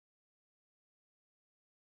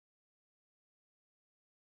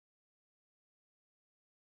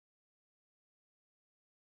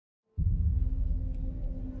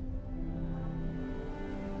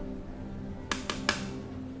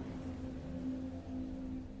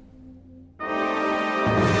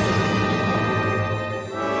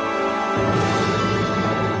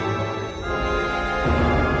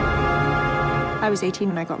was 18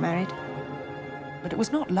 when I got married. But it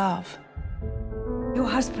was not love. Your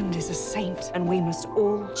husband is a saint, and we must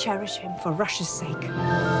all cherish him for Russia's sake.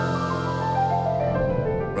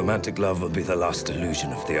 Romantic love will be the last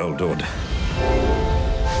illusion of the old order.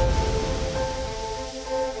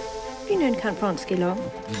 Have you known Count Vronsky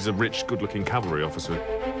long? He's a rich, good-looking cavalry officer.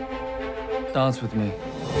 Dance with me.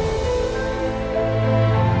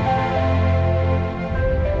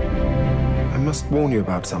 I must warn you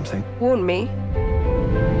about something. Warn me?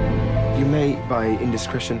 You may, by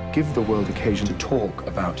indiscretion, give the world occasion to talk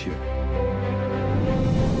about you.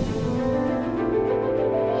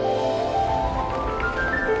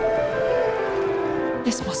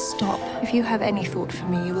 This must stop. If you have any thought for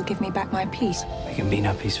me, you will give me back my peace. There can be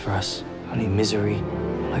no peace for us. Only misery.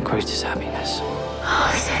 My greatest happiness.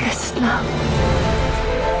 Oh, so this is love.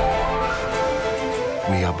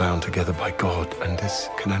 We are bound together by God, and this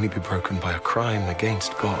can only be broken by a crime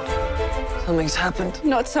against God. Something's happened.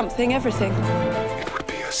 Not something, everything. It would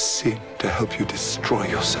be a sin to help you destroy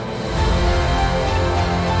yourself.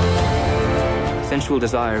 Sensual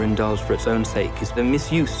desire indulged for its own sake is the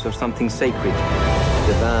misuse of something sacred.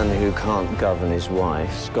 The man who can't govern his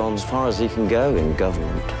wife's gone as far as he can go in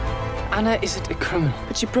government. Anna isn't a criminal.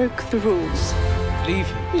 But she broke the rules. Leave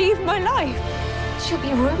him. Leave my life. She'll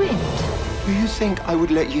be ruined. Do you think I would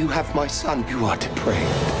let you have my son? You are depraved.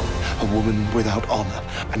 A woman without honor.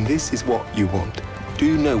 And this is what you want. Do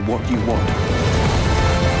you know what you want?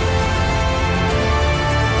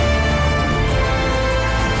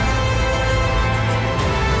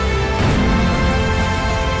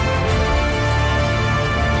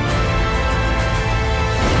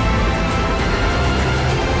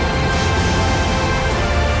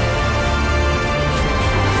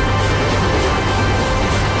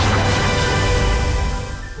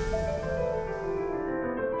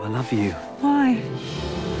 I love you. Why?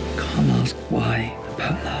 Can't ask why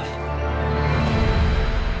about love.